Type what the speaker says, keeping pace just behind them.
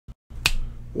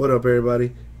What up,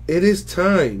 everybody? It is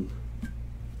time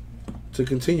to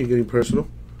continue getting personal.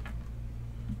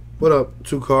 What up,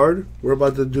 2Card? We're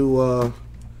about to do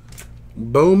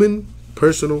Bowman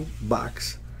Personal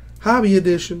Box Hobby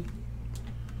Edition.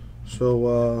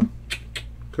 So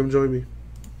come join me.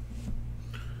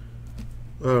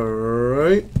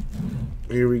 Alright,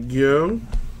 here we go.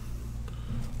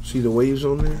 See the waves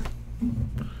on there?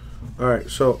 Alright,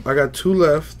 so I got two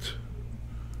left.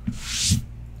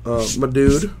 My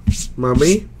dude,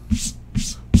 mommy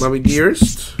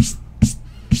dearest.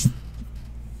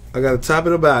 I got a top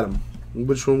and a bottom.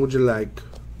 Which one would you like?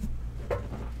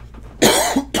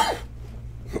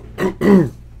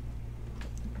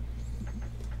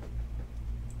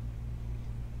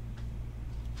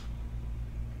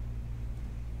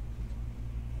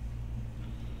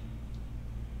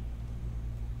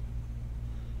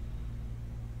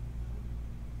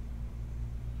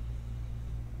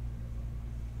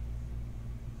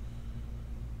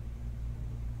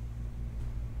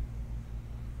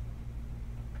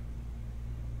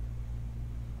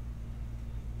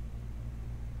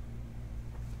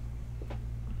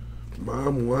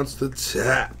 Mom wants to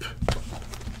tap.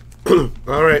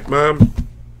 All right, Mom.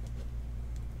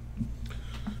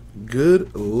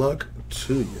 Good luck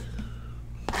to you.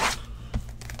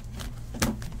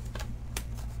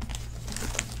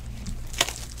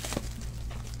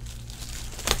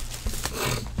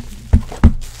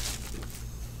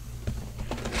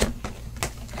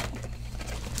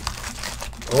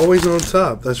 Always on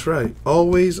top. That's right.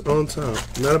 Always on top.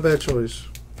 Not a bad choice.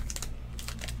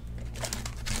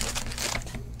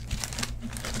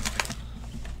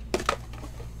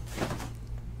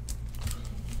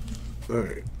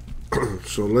 Alright,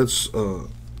 so let's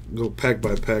go pack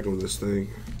by pack on this thing.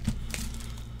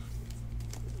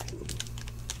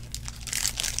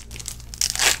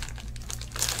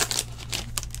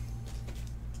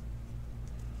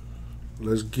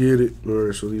 Let's get it.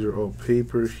 Alright, so these are all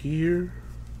paper here.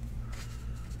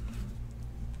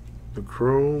 The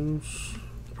chromes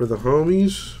for the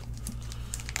homies.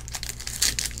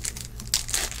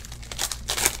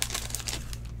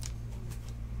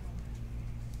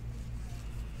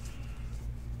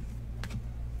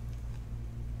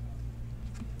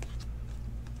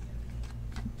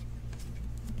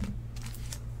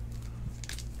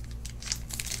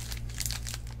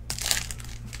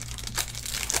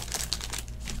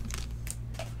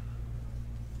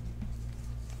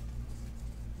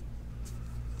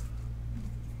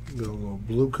 Got a little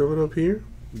blue coming up here.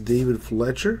 David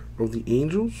Fletcher of the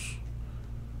Angels.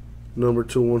 Number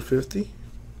 2/150.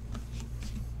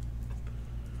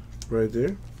 Right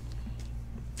there.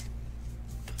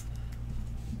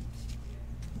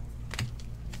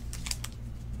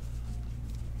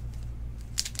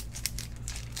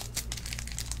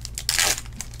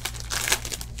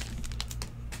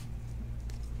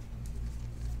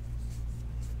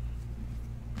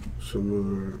 Some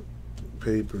more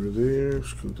paper there.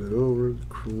 Scoot that over. The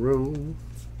chrome.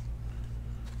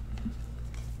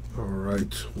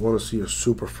 Alright. Want to see a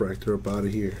superfractor up out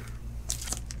of here.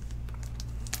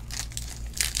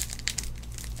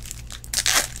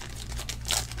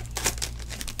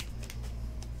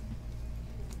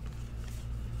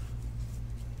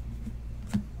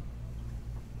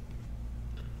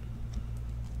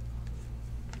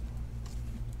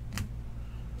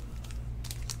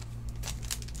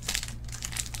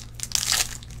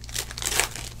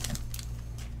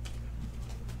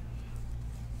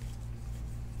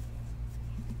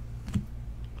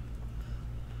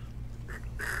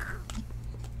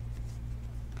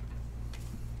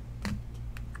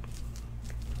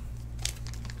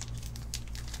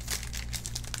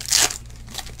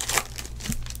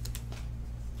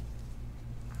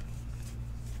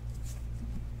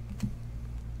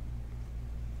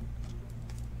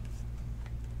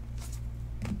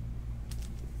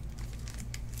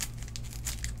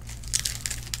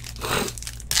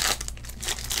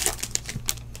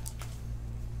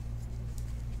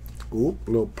 Ooh, a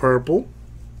little purple.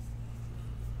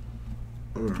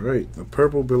 Alright, the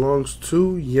purple belongs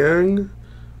to Yang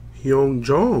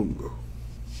Hyung-jong.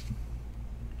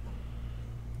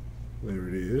 There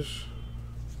it is.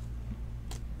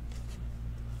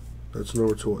 That's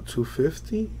number to what,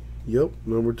 250? Yep,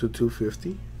 number to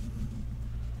 250.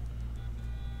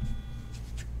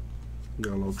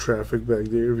 Got a little traffic back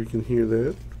there if you can hear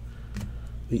that.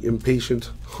 The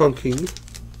impatient honking.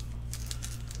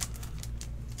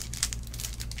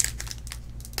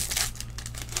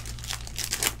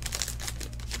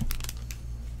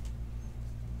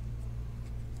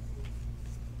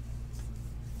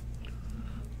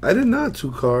 I did not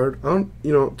 2Card. I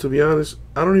don't, to be honest,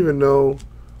 I don't even know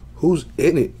who's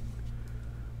in it.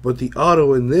 But the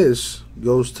auto in this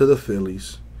goes to the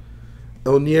Phillies.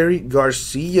 Elniery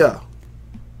Garcia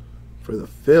for the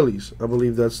Phillies. I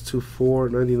believe that's to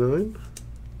 499.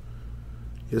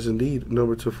 Yes, indeed.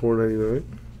 Number to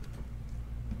 499.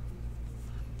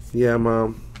 Yeah,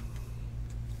 Mom.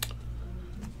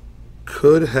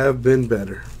 Could have been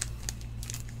better.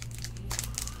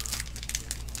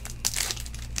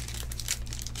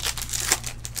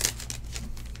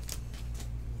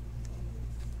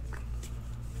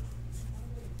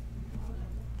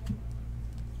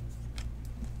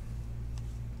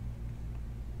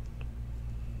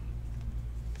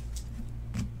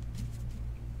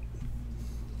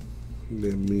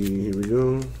 Here we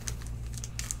go.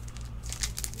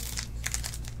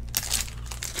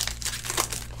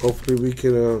 Hopefully we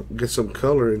can get some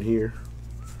color in here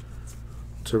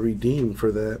to redeem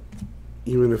for that,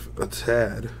 even if a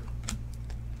tad.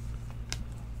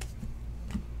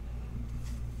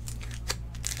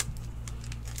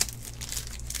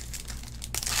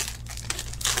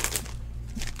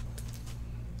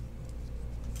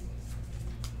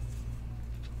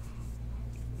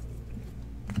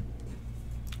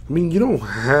 I mean, you don't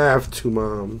have to,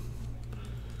 Mom.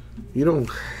 You don't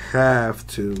have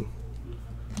to.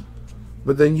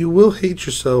 But then you will hate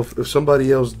yourself if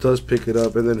somebody else does pick it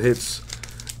up and then hits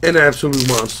an absolute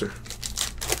monster.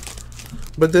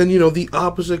 But then, you know, the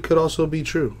opposite could also be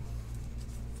true.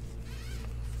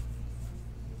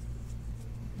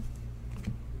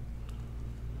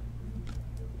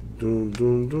 Doom,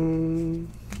 doom,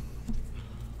 doom.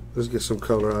 Let's get some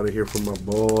color out of here for my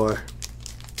boy.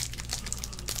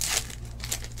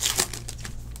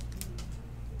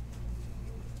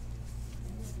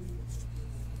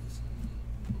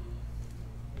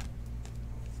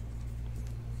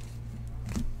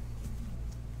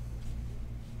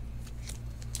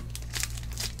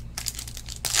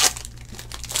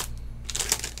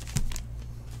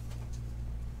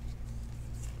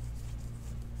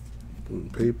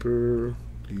 Paper.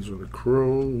 These are the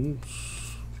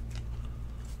chromes.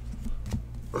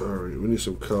 Alright, we need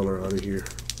some color out of here.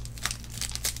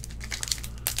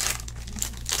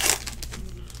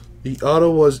 The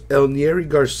auto was Elniery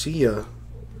Garcia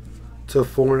to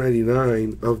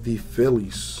 499 of the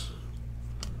Phillies.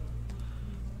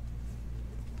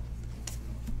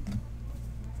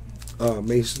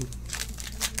 Mason.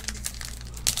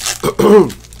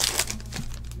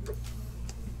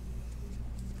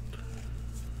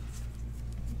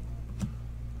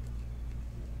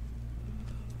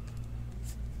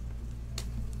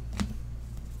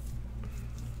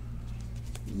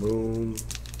 Boom.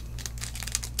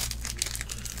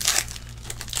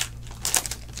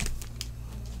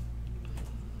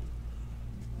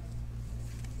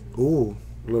 Ooh,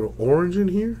 a little orange in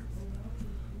here.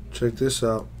 Check this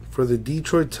out. For the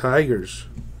Detroit Tigers,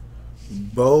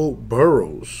 Bo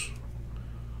Burrows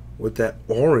with that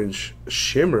orange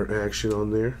shimmer action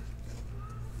on there.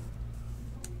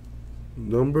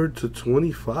 Numbered to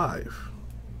 25.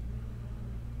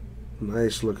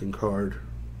 Nice looking card.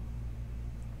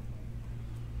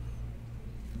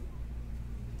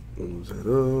 Close that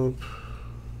up.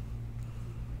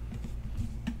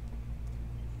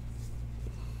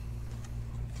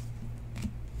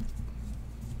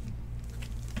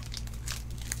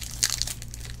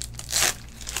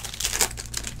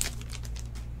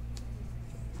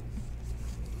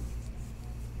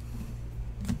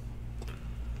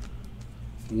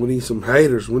 We need some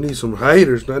haters. We need some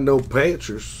haters, not no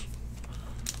Panthers.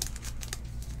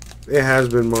 It has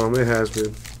been, Mom. It has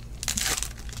been.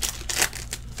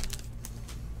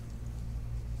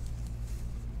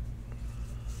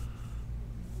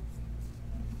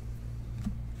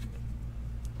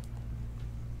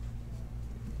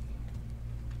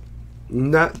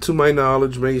 Not to my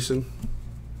knowledge, Mason.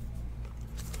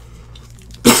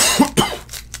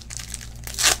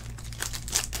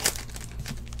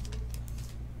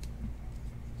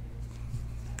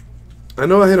 I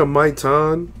know I hit a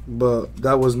Maitan, but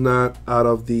that was not out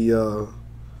of the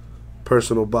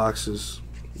personal boxes.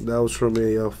 That was from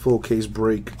a full case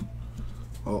break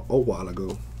a while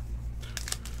ago.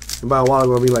 And by a while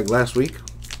ago, I mean like last week.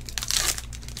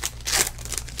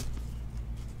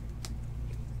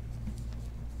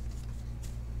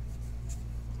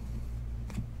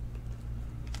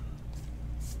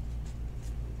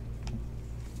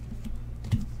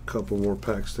 Couple more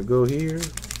packs to go here.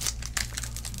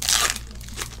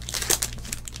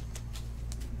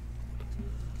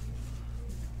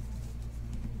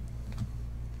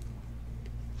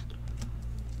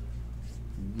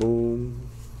 Boom.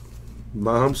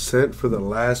 Mom sent for the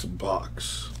last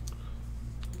box.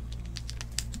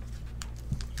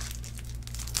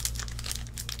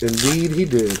 Indeed, he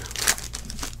did.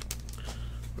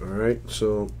 Alright,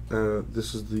 so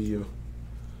this is the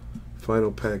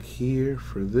final pack here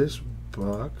for this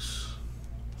box.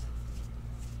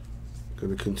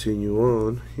 Gonna continue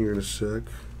on here in a sec.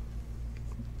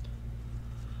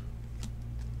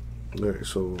 Alright,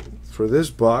 so for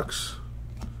this box,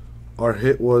 our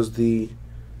hit was the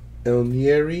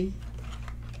Elniery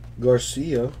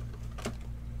Garcia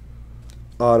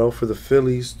auto for the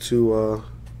Phillies to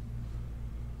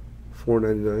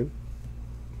 $4.99.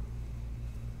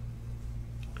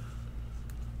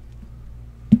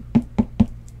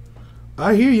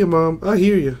 I hear you, Mom. I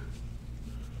hear you.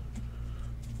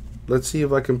 Let's see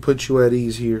if I can put you at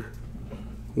ease here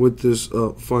with this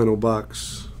final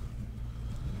box.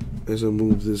 As I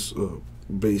move this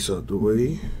base out the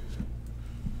way.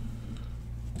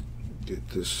 Get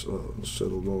this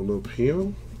settled on up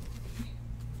here.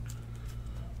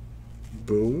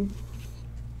 Boom.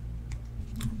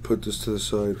 Put this to the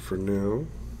side for now.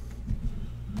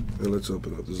 And let's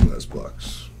open up this last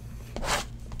box.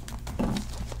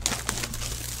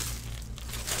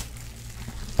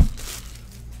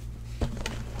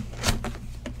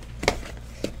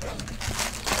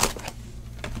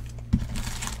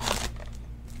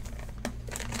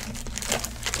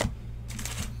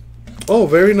 Oh,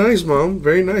 very nice, Mom.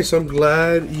 Very nice. I'm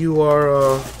glad you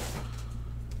are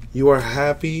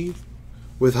happy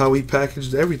with how we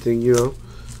packaged everything. You know,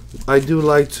 I do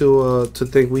like to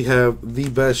think we have the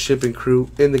best shipping crew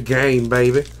in the game,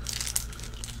 baby.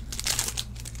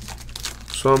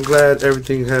 So I'm glad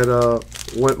everything had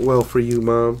went well for you,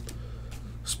 Mom.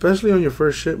 Especially on your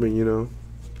first shipment. You know,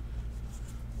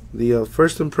 the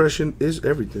first impression is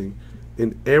everything.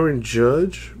 An Aaron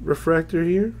Judge refractor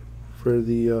here for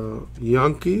the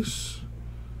Yankees.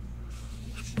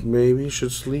 Maybe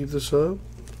should sleeve this up.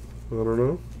 I don't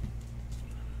know.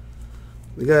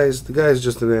 The guy's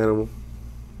just an animal.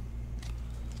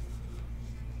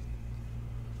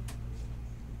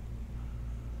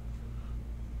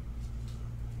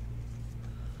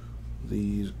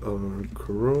 These are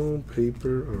chrome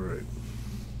paper. All right.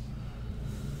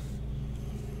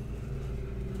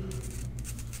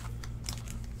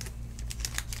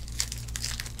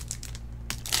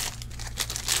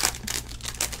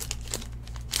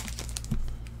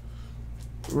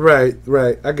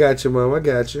 Right. I got you, Mom. I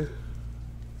got you.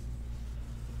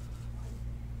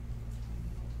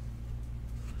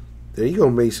 There you go,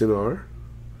 Mason R.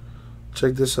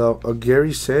 Check this out. A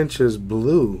Gary Sanchez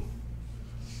blue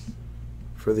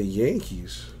for the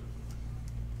Yankees.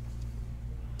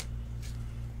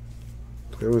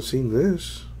 Haven't seen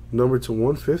this. Number to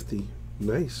 150.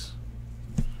 Nice.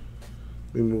 Let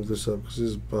me move this up because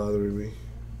this is bothering me.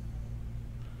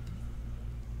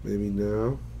 Maybe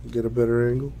now. Get a better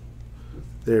angle.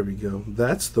 There we go.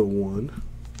 That's the one.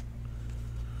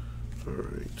 All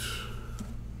right.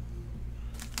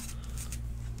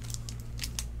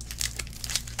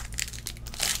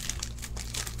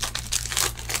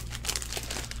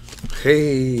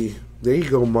 Hey, there you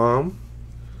go, Mom.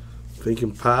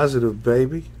 Thinking positive,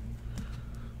 baby.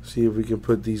 See if we can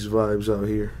put these vibes out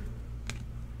here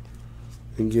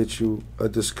and get you a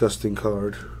disgusting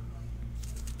card.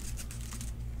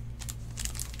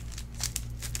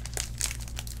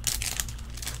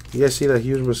 You guys see that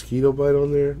huge mosquito bite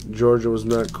on there? Georgia was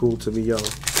not cool to me, y'all.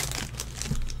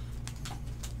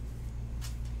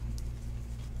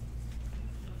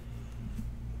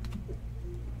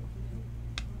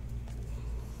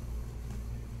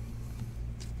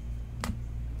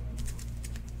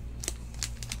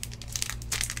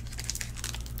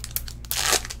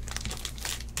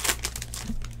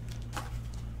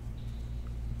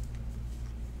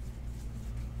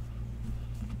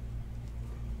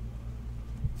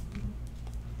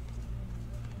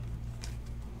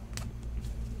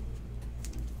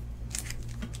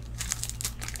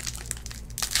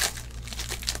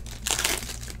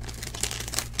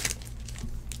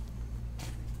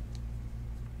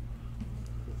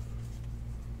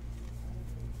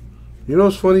 You know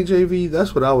what's funny, JV?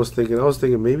 That's what I was thinking. I was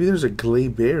thinking maybe there's a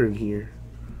Gleyber in here.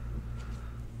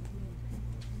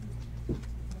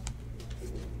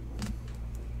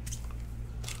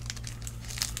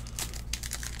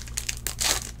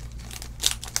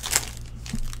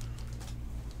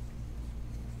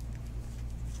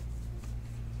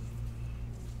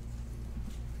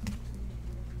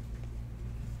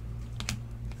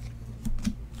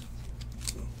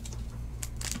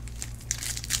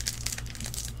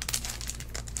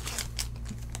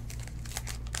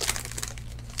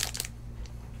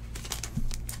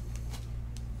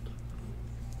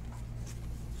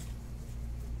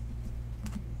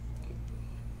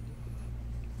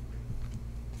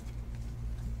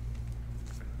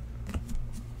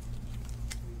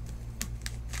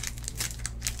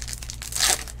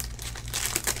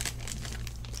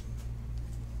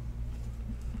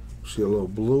 See a little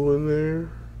blue in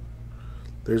there.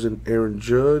 There's an Aaron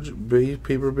Judge base,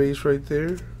 paper base right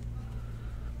there.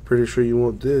 Pretty sure you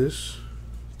want this.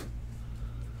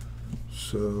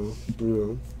 So, you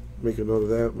know, make a note of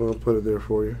that. I'll put it there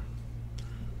for you.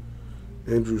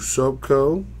 Andrew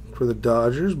Sobko for the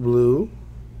Dodgers, blue.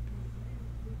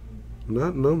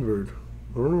 Not numbered.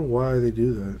 I don't know why they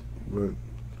do that, but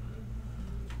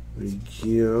there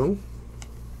you go.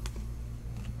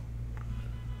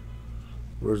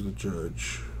 Where's the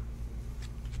Judge?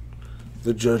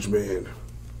 The Judge Man.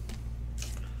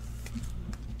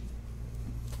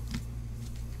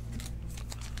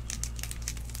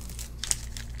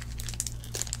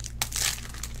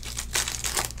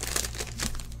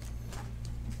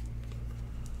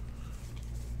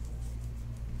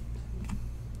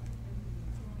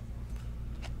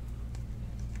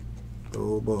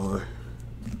 Oh boy.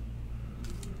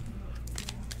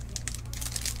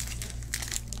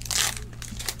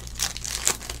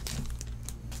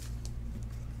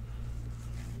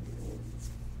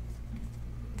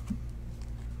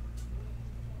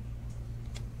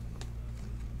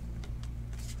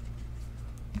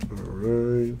 All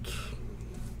right.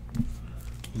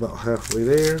 About halfway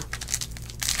there.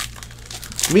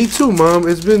 Me too, Mom.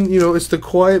 It's been, you know, it's the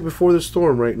quiet before the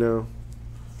storm right now.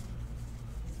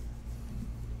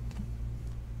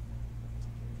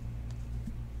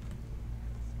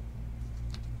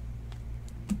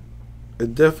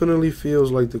 It definitely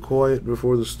feels like the quiet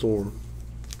before the storm.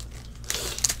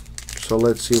 So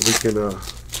let's see if we can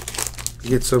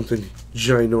get something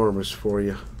ginormous for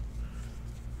you.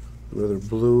 Another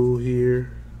blue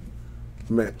here.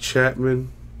 Matt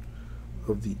Chapman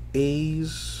of the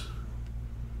A's.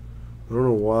 I don't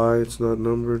know why it's not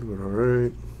numbered, but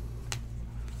alright.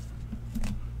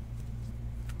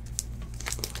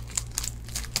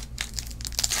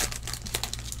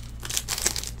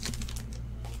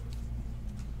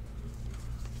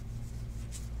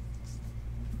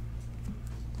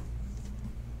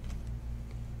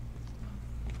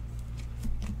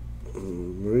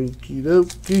 Okie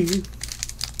dokie.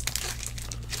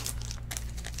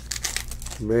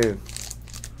 Man,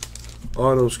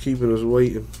 auto's keeping us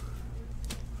waiting.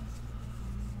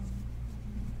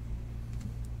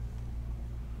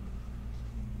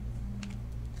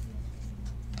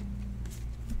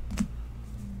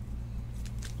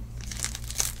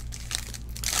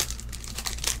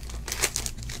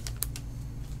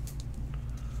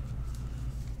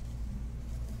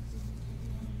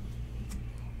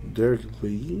 Derek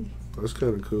Lee, that's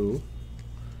kind of cool.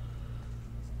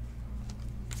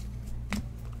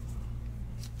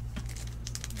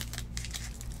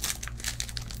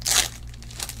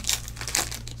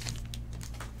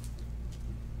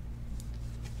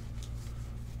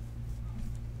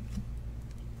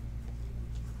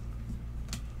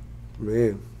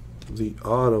 Man, the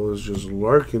auto is just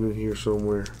lurking in here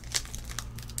somewhere.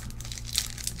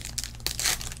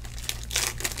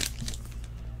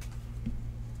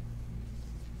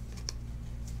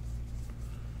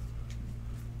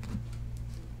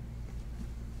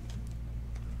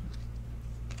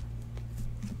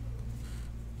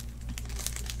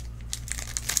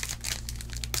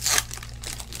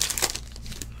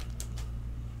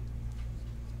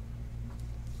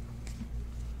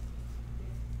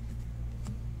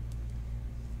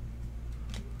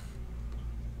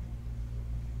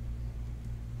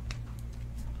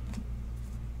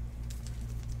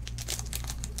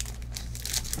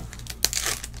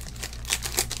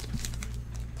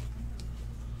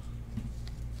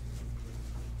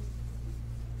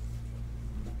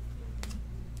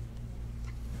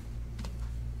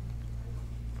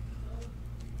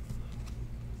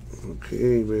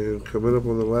 Okay, man, coming up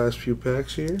on the last few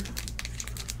packs here.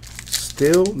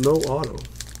 Still no auto.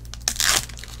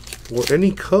 Or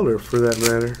any color for that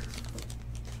matter.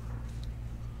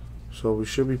 So we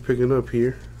should be picking up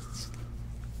here.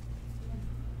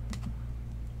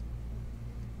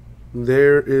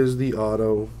 There is the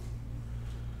auto.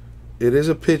 It is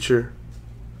a pitcher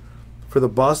for the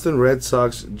Boston Red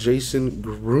Sox, Jason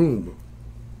Groom.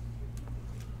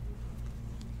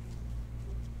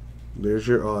 There's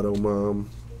your auto, Mom.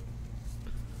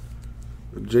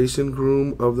 Jason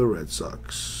Groom of the Red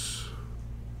Sox.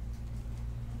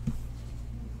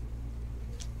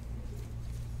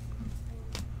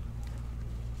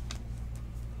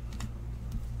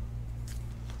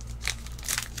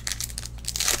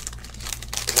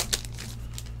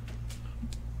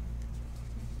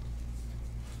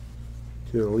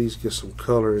 Can at least get some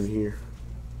color in here.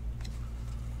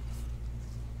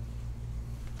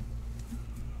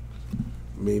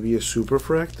 Maybe a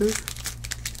superfractor?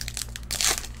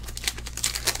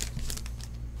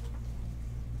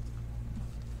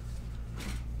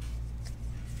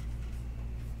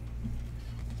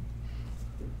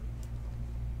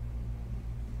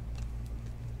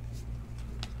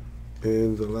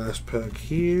 And the last pack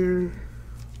here.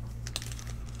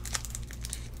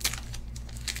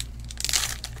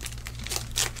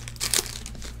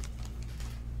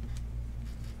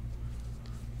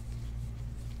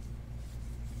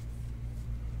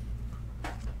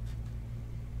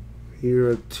 Here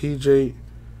are TJ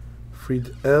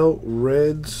Friedel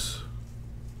Reds.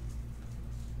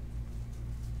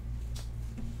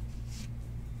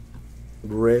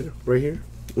 Red right here.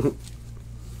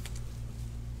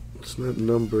 It's not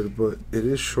numbered, but it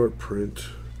is short print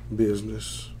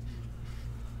business.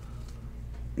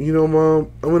 You know,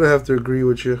 Mom, I'm gonna have to agree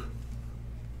with you.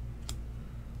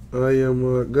 I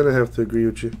am gonna have to agree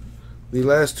with you. The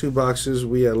last two boxes,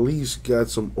 we at least got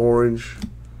some orange.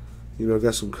 You know,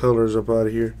 got some colors up out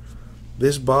of here.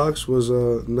 This box was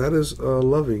not as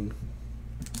loving.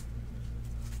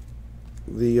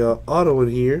 The auto in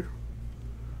here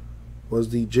was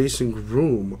the Jason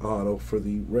Groom auto for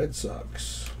the Red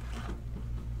Sox.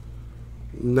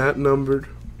 Not numbered,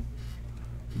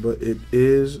 but it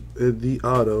is the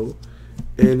auto.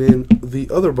 And in the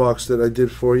other box that I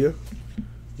did for you,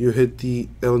 you hit the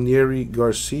Elniery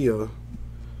Garcia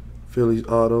Phillies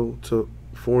auto to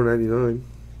 $4.99.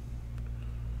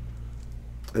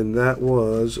 And that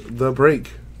was the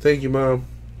break. Thank you, Mom.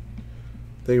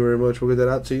 Thank you very much. We'll get that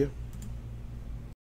out to you.